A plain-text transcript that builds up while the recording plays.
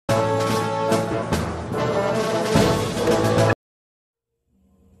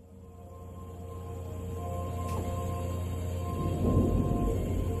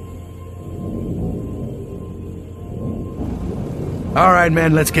All right,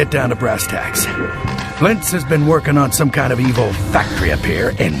 men, let's get down to brass tacks. Flint's has been working on some kind of evil factory up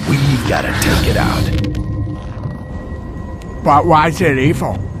here, and we've got to take it out. But why is it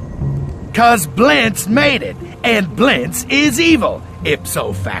evil? 'Cause Blintz made it, and Blintz is evil.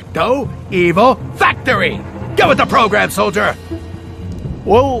 Ipso facto, evil factory. Go with the program, soldier.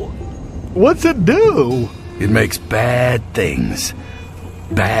 Well, what's it do? It makes bad things.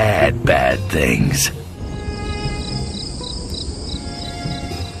 Bad things.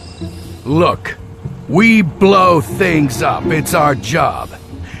 Look, we blow things up. It's our job.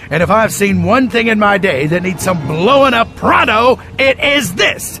 And if I've seen one thing in my day that needs some blowing up pronto, it is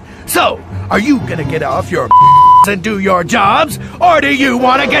this. So, are you gonna get off your and do your jobs, or do you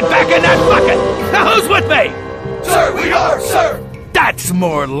want to get back in that bucket? Now who's with me? Sir, we are, sir! That's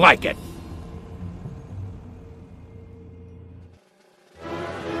more like it.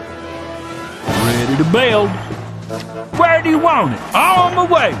 Ready to build. Where do you want it? On my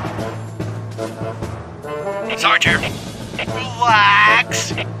way. Sergeant,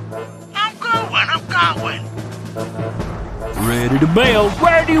 relax. I'm going. Ready to build.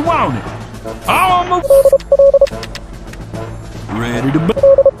 Where do you want it? On my... Ready to build.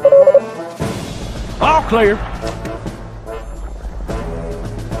 All clear.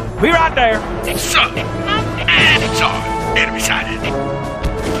 Be right there. Sir, it's on. Enemy sighted.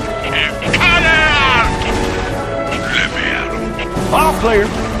 Cut out! Let me out. All clear.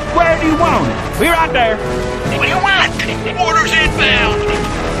 Where do you want it? Be right there. What do you want? Orders inbound.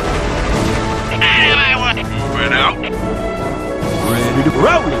 Moving out. Ready to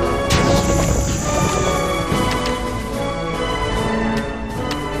roll it.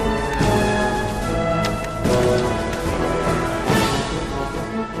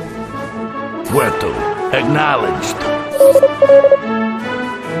 Puerto. Acknowledged.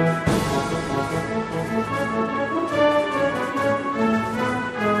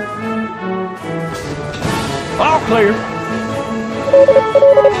 All clear.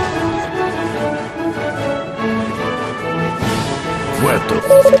 Puerto.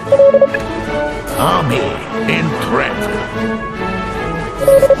 Army in transit.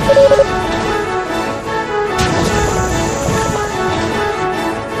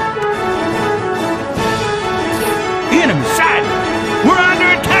 Enemy sighted. We're under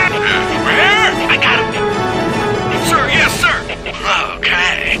attack. Where? I got him. Sir, yes, sir.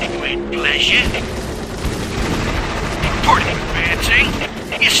 Okay. With pleasure. Reporting. Advancing.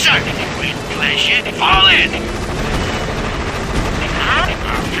 Yes, sir. With pleasure. Fall in.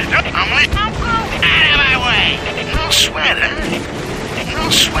 I'm with. Out of my way. No sweater. No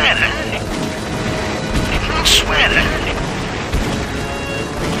sweater. No sweater.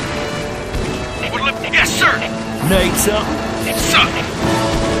 Yes, sir. Need something? Sir.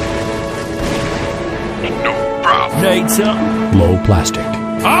 No problem. Need something? Low plastic.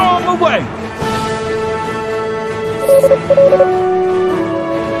 On my way.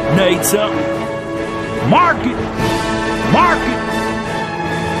 Need something? Mark it. Mark it.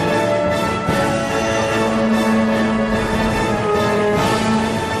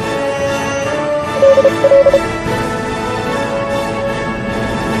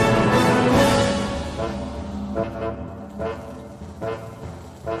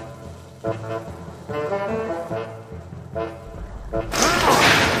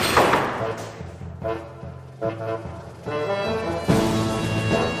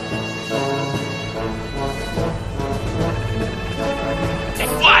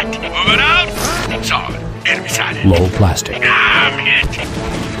 What? Moving out? It's on. Enemy sighted. Low plastic. I'm hit.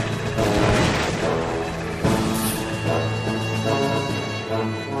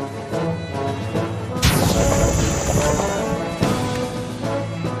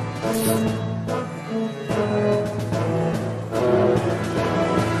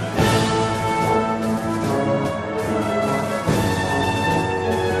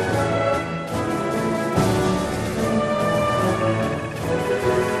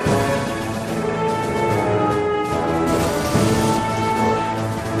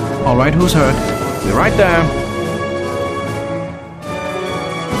 All right, who's hurt? Be right there.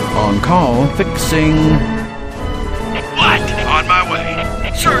 On call, fixing. What? On my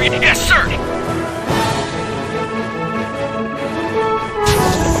way. Sir, yes, sir.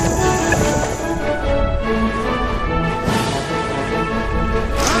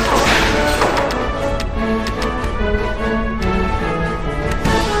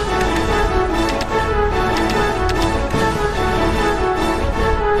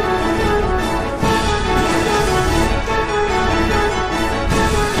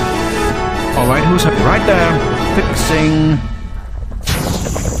 All right, who's hurt? Right there. Fixing.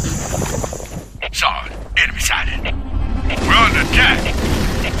 It's on. Enemy sighted. We're under attack. Jack,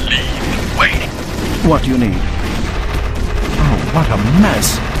 lead the way. What do you need? Oh, what a mess.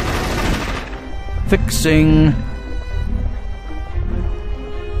 Fixing.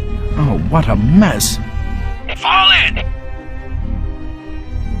 Oh, what a mess. Fall in.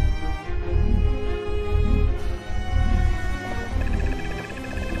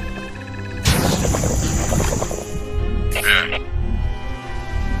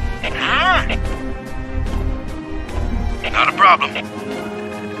 Not a problem.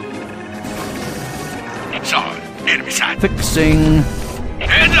 Saw it. Enemy side. Fixing.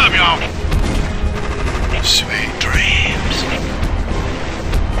 Hands up, y'all. Sweet dreams.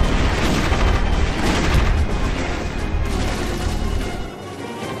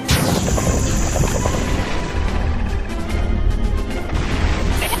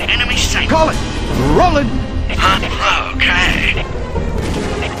 Enemy sight. Call it. Rolling. Huh? Okay.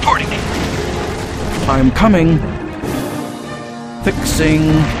 Reporting. I'm coming. Fixing.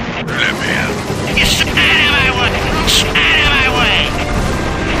 Let me out. Get out of my way. Out of my way.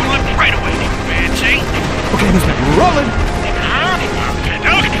 Look right away. Advancing. Okay, who's next? Rolling.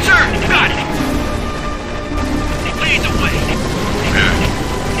 Okay, sir. Got it. Lead the way.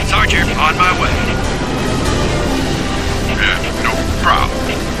 Sergeant, on my way. No problem.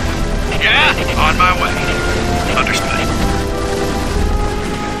 Yeah, on my way. Understood.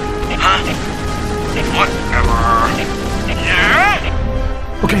 Huh? Whatever.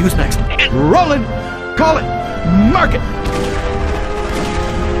 Yeah? Okay, who's next? Rolling. Call it. Mark it.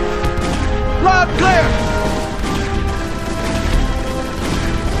 Loud clear.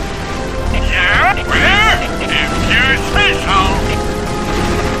 Yeah? Where? If you say so.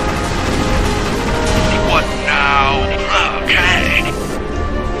 What now? Okay.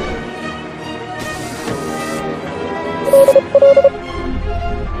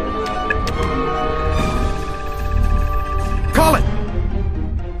 Call it.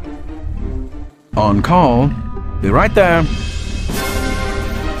 On call. Be right there.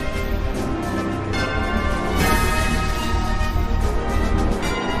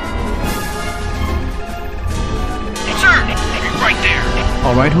 Sir, be right there.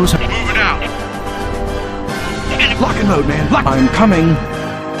 All right, who's... Moving out. Lock and load, man. Lock. I'm coming.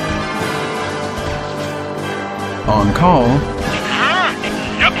 On call.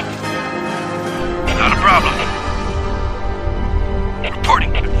 Yep. Not a problem.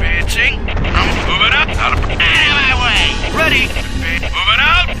 Reporting. Advancing. I'm moving up. Out of my way. Ready. Moving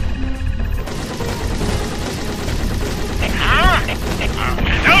out.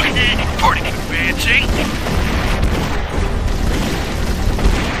 Okay. Reporting. Advancing.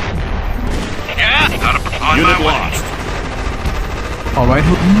 Yeah. On Unit my way. lost. All right,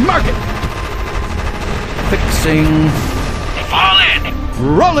 who... Mark it. Fixing. Fall in.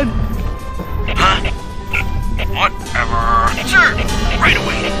 Rolling. Huh? Whatever. Sir, right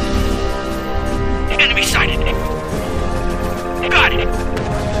away. Enemy sighted. Got it.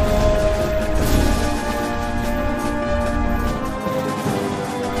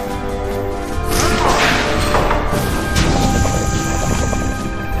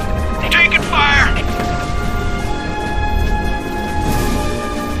 Taking fire.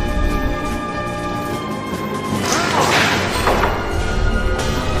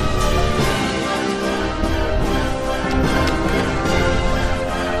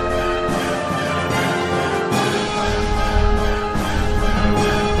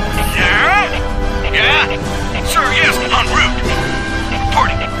 Sir, yes, en route.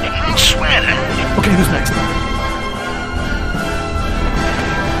 Reporting. No sweating. Okay, who's next?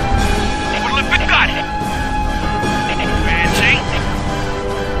 Olympic got it. Advancing.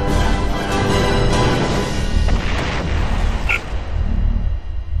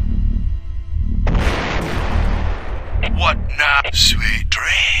 What now? Sweet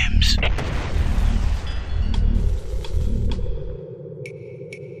dreams.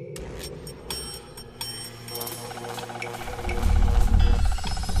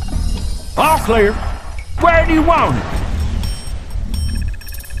 All clear. Where do you want it?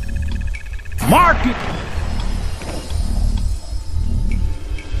 Mark it.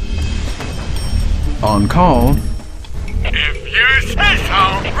 On call. If you say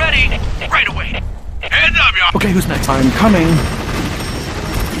so. Ready. Right away. Hands up, y'all. Okay, who's next? I'm coming.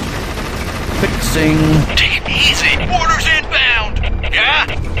 Fixing. Take it easy. Orders inbound. Yeah?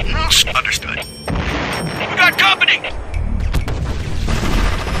 Understood. We got company.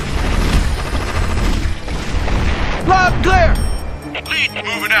 Loud clear. Lead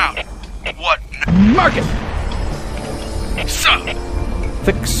moving out. What? Mark it. So.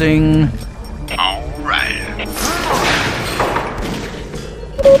 Fixing. All right.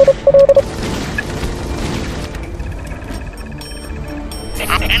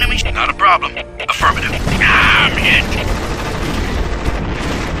 Enemy? Not a problem. Affirmative. I'm hit.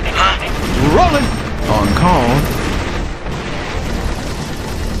 Huh? Rolling. On call.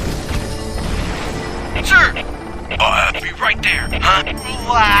 Sir! I'll be right there. Huh?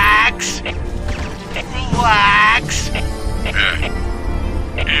 Relax. Relax.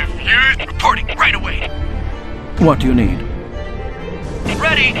 If you... Reporting right away. What do you need?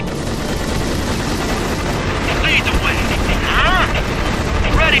 Ready. Lead the way. Huh?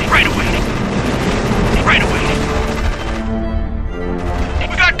 Ready. Right away. Right away.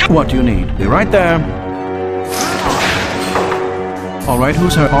 We got... What do you need? Be right there. All right,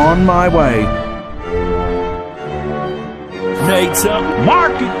 who's hurt? On my way. Need something?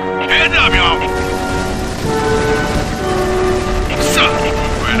 Mark it. Heads up, y'all. Sup?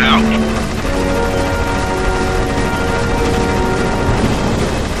 Right out.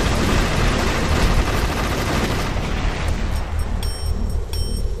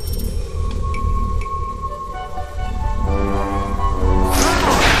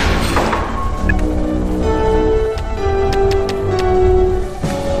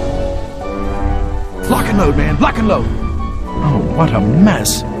 Lock and load, man. Lock and load. Oh, what a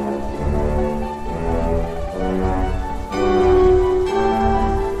mess.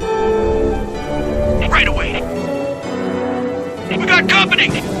 Right away. We got company.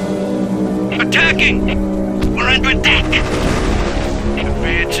 Attacking. We're under attack.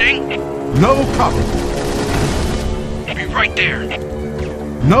 Advancing. No problem. Be right there.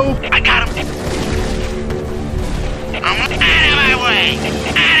 No. I got him. I'm out of my way.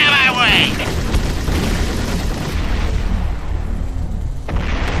 Out of my way.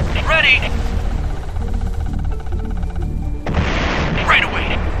 Ready. Right away.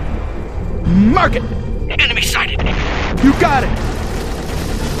 Mark it. Enemy sighted. You got it.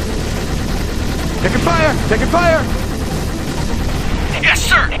 Taking fire. Taking fire. Yes,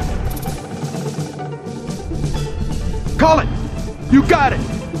 sir. Call it. You got it.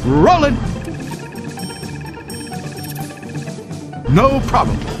 Rolling. No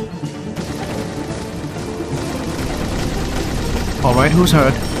problem. All right, who's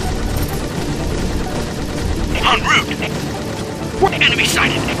hurt? En route. Enemy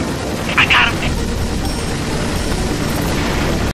sighted. I got him.